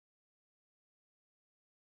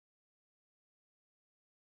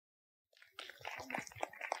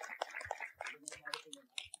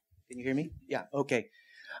Can you hear me? Yeah, okay.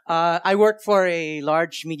 I work for a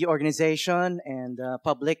large media organization, and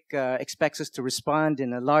public expects us to respond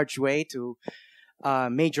in a large way to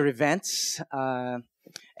major events.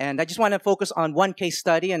 And I just want to focus on one case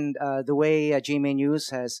study and the way GMA News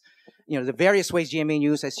has, the various ways GMA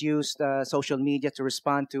News has used social media to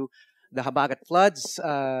respond to the Habagat floods.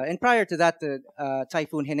 And prior to that, the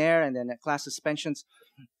Typhoon Hiner and then class suspensions.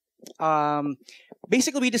 Um,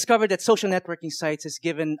 Basically, we discovered that social networking sites has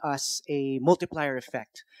given us a multiplier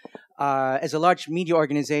effect. As a large media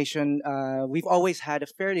organization, we've always had a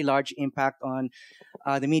fairly large impact on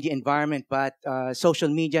the media environment, but social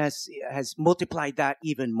media has multiplied that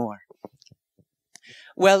even more.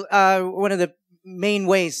 Well, one of the main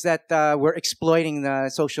ways that we're exploiting the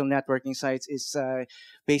social networking sites is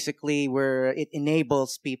basically where it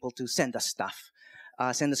enables people to send us stuff.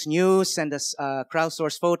 Send us news, send us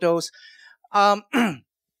crowdsourced photos. Um,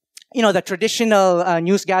 the traditional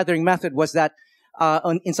news gathering method was that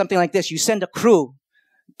in something like this, you send a crew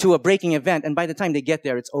to a breaking event, and by the time they get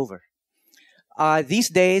there, it's over. These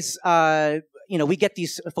days, we get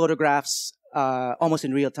these photographs almost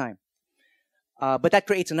in real time. But that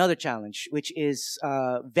creates another challenge, which is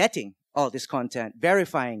vetting all this content,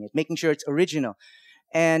 verifying it, making sure it's original.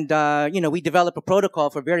 And, we develop a protocol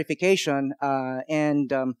for verification,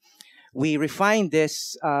 and we refined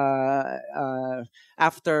this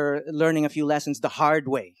after learning a few lessons the hard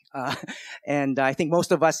way. And I think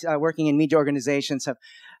most of us working in media organizations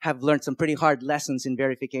have learned some pretty hard lessons in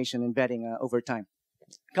verification and vetting over time.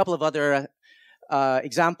 A couple of other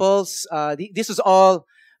examples. This is all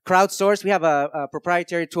crowdsourced. We have a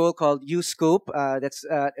proprietary tool called UScoop it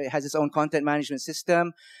has its own content management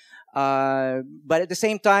system. But at the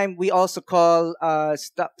same time, we also call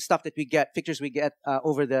stuff that we get, pictures we get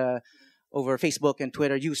over Facebook and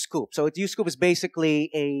Twitter, UScoop. So UScoop is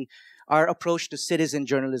basically our approach to citizen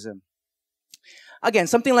journalism. Again,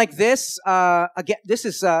 something like this.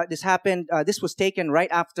 This happened. This was taken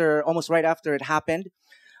almost right after it happened.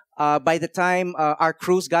 By the time our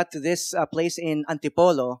crews got to this place in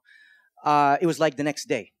Antipolo, it was like the next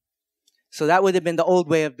day. So that would have been the old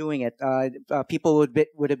way of doing it. People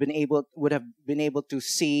would have been able to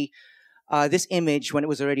see this image when it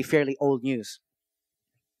was already fairly old news.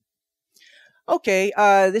 Okay,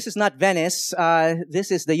 this is not Venice.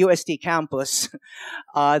 This is the UST campus.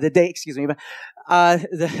 The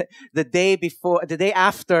day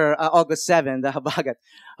after August 7th, the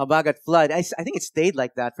Habagat flood. I think it stayed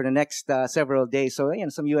like that for the next several days. So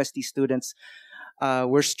some UST students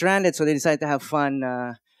were stranded, so they decided to have fun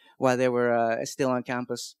while they were still on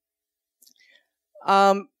campus.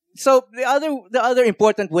 So the other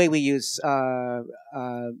important way we use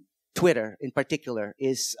Twitter in particular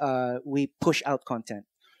is we push out content.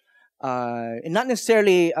 And not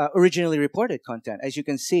necessarily originally reported content. As you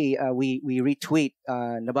can see, we retweet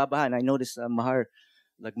Nababaha, and I noticed Mahar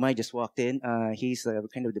Lagmay just walked in. He's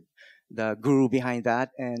kind of the guru behind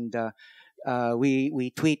that, and we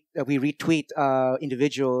retweet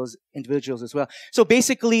individuals as well. So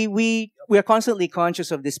basically, we are constantly conscious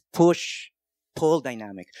of this push-pull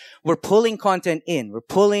dynamic. We're pulling content in. We're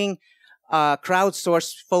pulling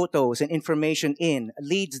crowdsourced photos and information in,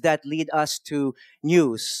 leads that lead us to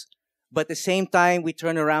news. But at the same time, we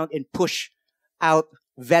turn around and push out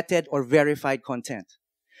vetted or verified content.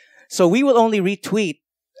 So we will only retweet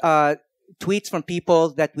tweets from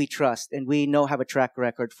people that we trust and we know have a track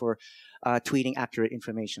record for tweeting accurate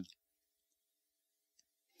information.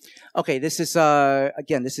 Okay, this is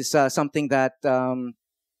something that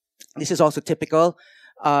this is also typical.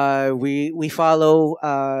 We follow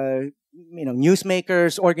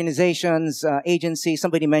newsmakers, organizations, agencies.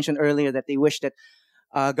 Somebody mentioned earlier that they wish that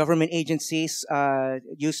government agencies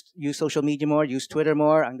use social media more, use Twitter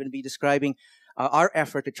more. I'm going to be describing our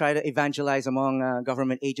effort to try to evangelize among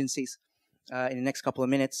government agencies in the next couple of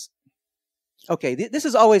minutes. Okay, this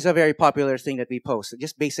is always a very popular thing that we post,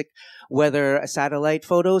 just basic weather satellite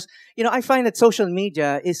photos. I find that social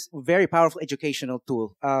media is a very powerful educational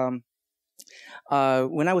tool.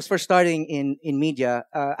 When I was first starting in media,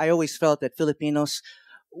 I always felt that Filipinos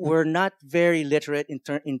were not very literate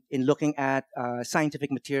in looking at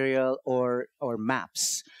scientific material or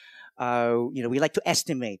maps. We like to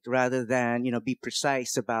estimate rather than be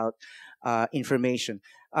precise about information.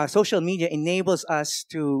 Social media enables us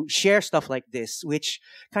to share stuff like this, which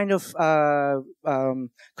kind of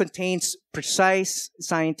contains precise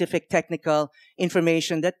scientific, technical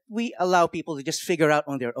information that we allow people to just figure out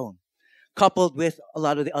on their own, coupled with a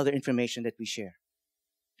lot of the other information that we share.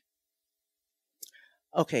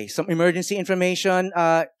 Okay, some emergency information.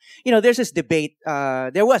 There's this debate.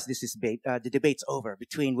 There was this debate. The debate's over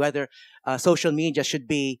between whether social media should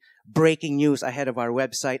be breaking news ahead of our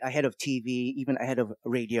website, ahead of TV, even ahead of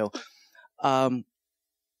radio. Um,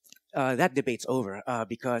 that debate's over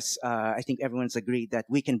because I think everyone's agreed that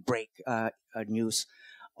we can break news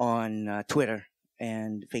on Twitter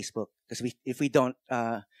and Facebook because if we don't,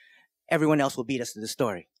 everyone else will beat us to the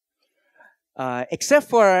story. Except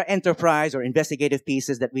for enterprise or investigative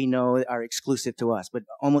pieces that we know are exclusive to us. But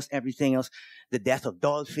almost everything else, the death of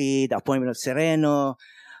Dolphy, the appointment of Sereno,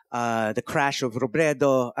 the crash of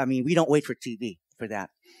Robredo, I mean, we don't wait for TV for that.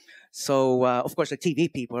 So, of course, the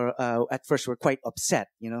TV people at first were quite upset,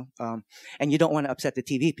 and you don't want to upset the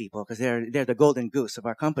TV people because they're the golden goose of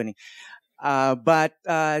our company. But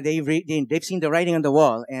they've seen the writing on the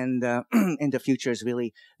wall, and and the future is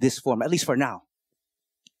really this form, at least for now.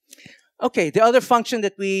 Okay, the other function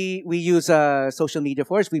that we use social media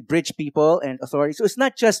for is we bridge people and authorities. So it's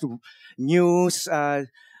not just news or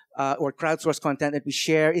crowdsourced content that we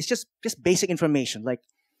share. It's just basic information, like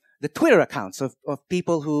the Twitter accounts of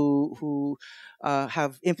people who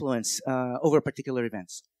have influence over particular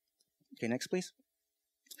events. Okay, next, please.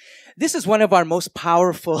 This is one of our most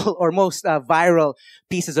powerful or most viral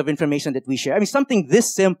pieces of information that we share. I mean, something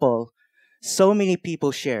this simple, so many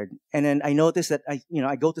people shared. And then I noticed that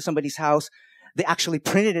I go to somebody's house, they actually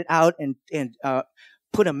printed it out and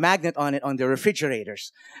put a magnet on it on their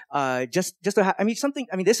refrigerators. Just to have,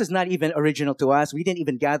 this is not even original to us. We didn't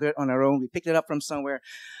even gather it on our own. We picked it up from somewhere.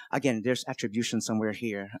 Again, there's attribution somewhere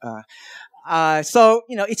here. So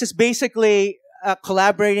it's just basically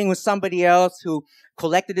collaborating with somebody else who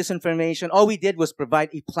collected this information. All we did was provide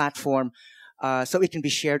a platform so it can be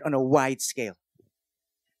shared on a wide scale.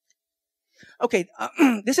 Okay,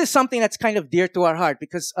 this is something that's kind of dear to our heart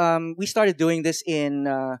because we started doing this in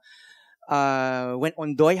when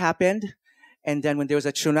Ondoy happened, and then when there was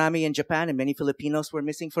a tsunami in Japan, and many Filipinos were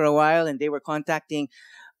missing for a while, and they were contacting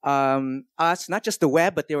us, not just the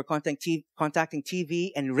web, but they were contacting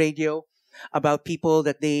TV and radio about people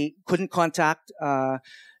that they couldn't contact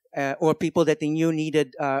or people that they knew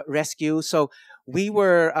needed rescue. So we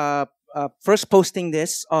were first posting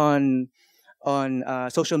this on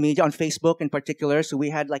social media, on Facebook in particular. So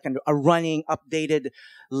we had like a running, updated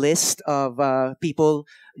list of people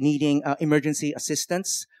needing emergency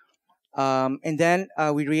assistance. And then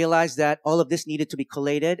we realized that all of this needed to be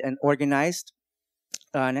collated and organized.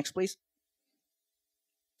 Next, please.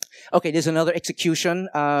 Okay, there's another execution.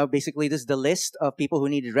 Basically, this is the list of people who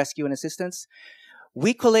needed rescue and assistance.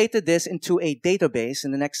 We collated this into a database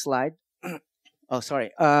in the next slide. Oh,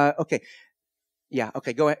 sorry. Okay. Yeah,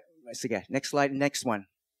 okay, go ahead. Again, next slide, next one.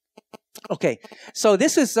 Okay, so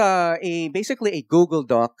this is basically a Google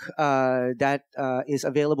Doc that is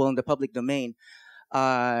available in the public domain.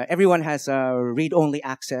 Everyone has read-only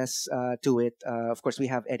access to it. Of course, we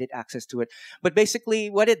have edit access to it. But basically,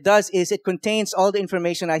 what it does is it contains all the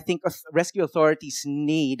information I think rescue authorities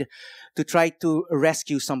need to try to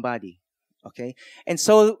rescue somebody. Okay, and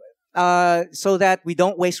so that we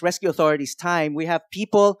don't waste rescue authorities' time, we have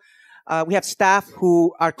people. We have staff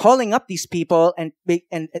who are calling up these people and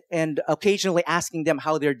occasionally asking them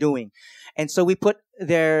how they're doing, and so we put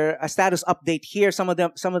their status update here. Some of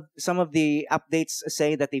the updates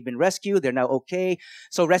say that they've been rescued, they're now okay.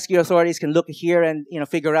 So rescue authorities can look here and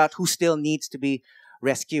figure out who still needs to be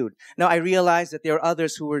rescued. Now I realize that there are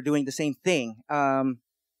others who were doing the same thing.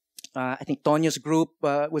 I think Tonyo's group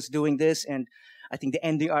was doing this, and I think the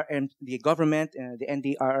NDRM, the government, the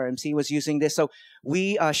NDRRMC was using this. So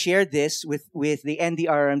we shared this with the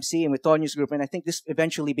NDRRMC and with Tonyo's group, and I think this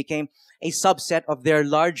eventually became a subset of their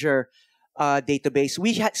larger database.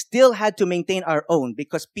 We still had to maintain our own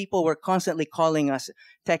because people were constantly calling us,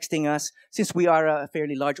 texting us, since we are a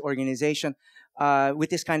fairly large organization with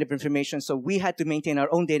this kind of information. So we had to maintain our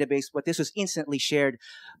own database, but this was instantly shared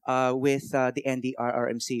with the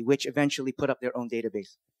NDRRMC, which eventually put up their own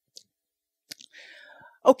database.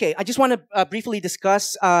 Okay, I just want to briefly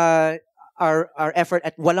discuss our effort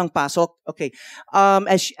at Walang Pasok. Okay,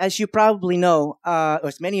 as you probably know, or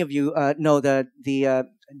as many of you know, the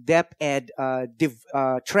DepEd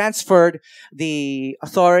transferred the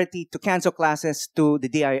authority to cancel classes to the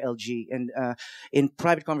DILG, and in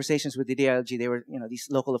private conversations with the DILG, they were, these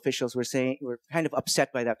local officials were kind of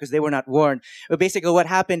upset by that because they were not warned. But basically, what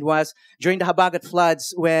happened was during the Habagat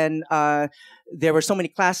floods, when there were so many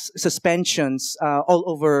class suspensions all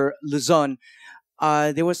over Luzon,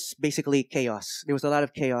 there was basically chaos. There was a lot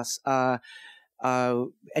of chaos. uh,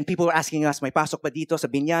 and people were asking us, may pasok ba dito sa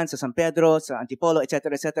Binyan, sa San Pedro, sa Antipolo,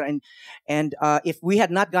 etc., etc. And if we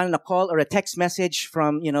had not gotten a call or a text message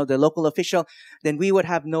from the local official, then we would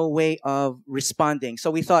have no way of responding.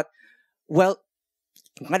 So we thought, well,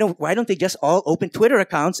 why don't they just all open Twitter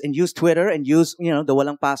accounts and use Twitter and use the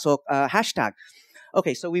walang pasok hashtag?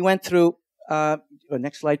 Okay, so we went through.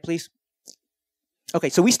 Next slide, please. Okay,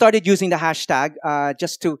 so we started using the hashtag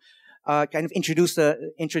just to kind of introduce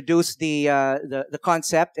the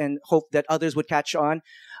concept and hope that others would catch on.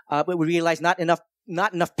 But we realized not enough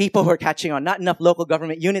people were catching on, not enough local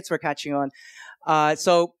government units were catching on.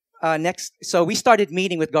 So we started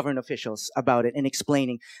meeting with government officials about it and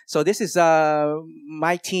explaining. So this is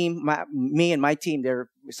my team, me and my team. They're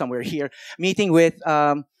somewhere here, meeting with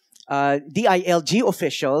DILG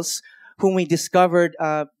officials whom we discovered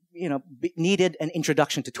needed an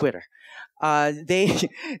introduction to Twitter.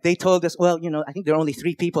 They told us, well, I think there are only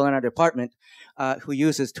 3 people in our department who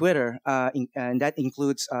uses Twitter, and that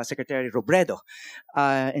includes Secretary Robredo.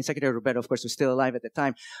 And Secretary Robredo, of course, was still alive at the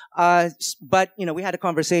time. But we had a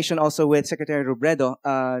conversation also with Secretary Robredo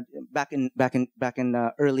back in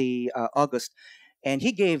early August, and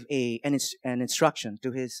he gave an instruction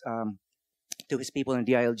to his people in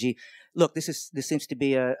DILG. Look, this seems to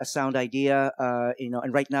be a sound idea,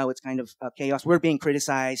 and right now it's kind of chaos. We're being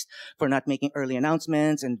criticized for not making early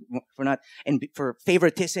announcements and for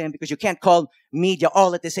favoritism, because you can't call media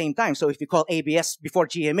all at the same time. So if you call ABS before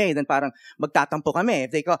GMA, then parang magtatampo kami.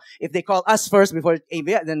 If they call us first before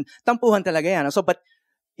ABS, then tampuhan talaga yan. So, but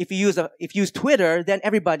if you use Twitter, then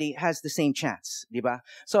everybody has the same chance, diba?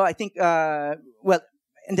 So I think, and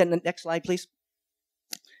then the next slide, please.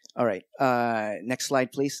 All right. Next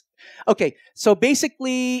slide, please. Okay. So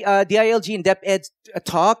basically, DILG and DepEd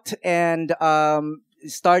talked, and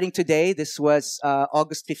starting today, this was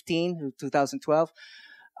August 15, 2012,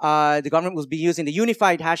 the government will be using the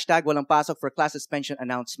unified hashtag walang pasok for class suspension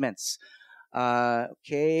announcements.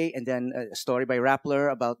 Okay. And then a story by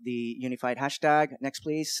Rappler about the unified hashtag. Next,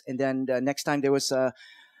 please. And then next time there was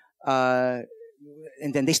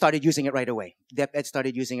and then they started using it right away. DepEd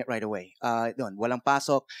started using it right away. Walang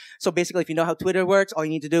pasok. So basically, if you know how Twitter works, all you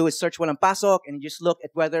need to do is search walang pasok, and you just look at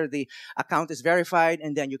whether the account is verified,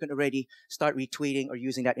 and then you can already start retweeting or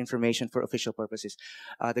using that information for official purposes.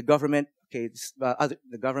 The government,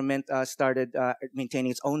 started maintaining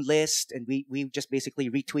its own list, and we just basically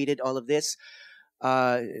retweeted all of this.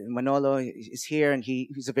 Manolo is here, and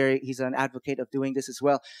he's an advocate of doing this as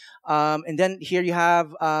well. And then here you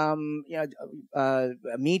have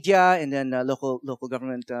media, and then local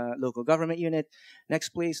government unit. Next,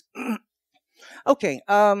 please. Okay.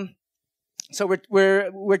 So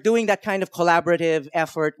we're doing that kind of collaborative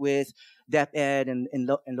effort with DepEd and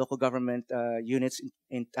local government units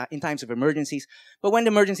in times of emergencies. But when the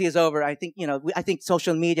emergency is over, I think I think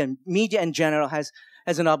social media in general has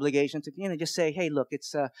an obligation to just say, hey, look,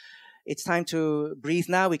 it's time to breathe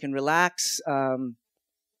now. We can relax, and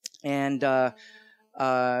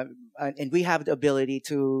we have the ability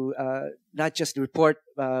to not just report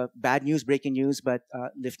bad news, breaking news, but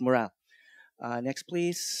lift morale. Next,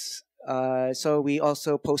 please. So we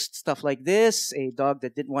also post stuff like this: a dog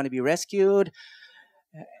that didn't want to be rescued.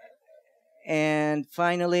 And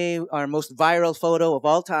finally, our most viral photo of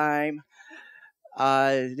all time.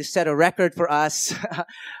 This set a record for us.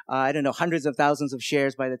 I don't know, hundreds of thousands of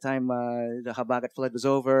shares by the time the Habagat flood was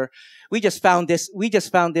over. We just found this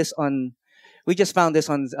on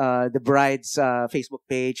the bride's Facebook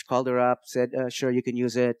page. Called her up, said, "Sure, you can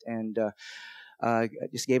use it," and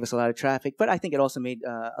just gave us a lot of traffic. But I think it also made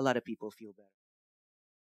a lot of people feel better.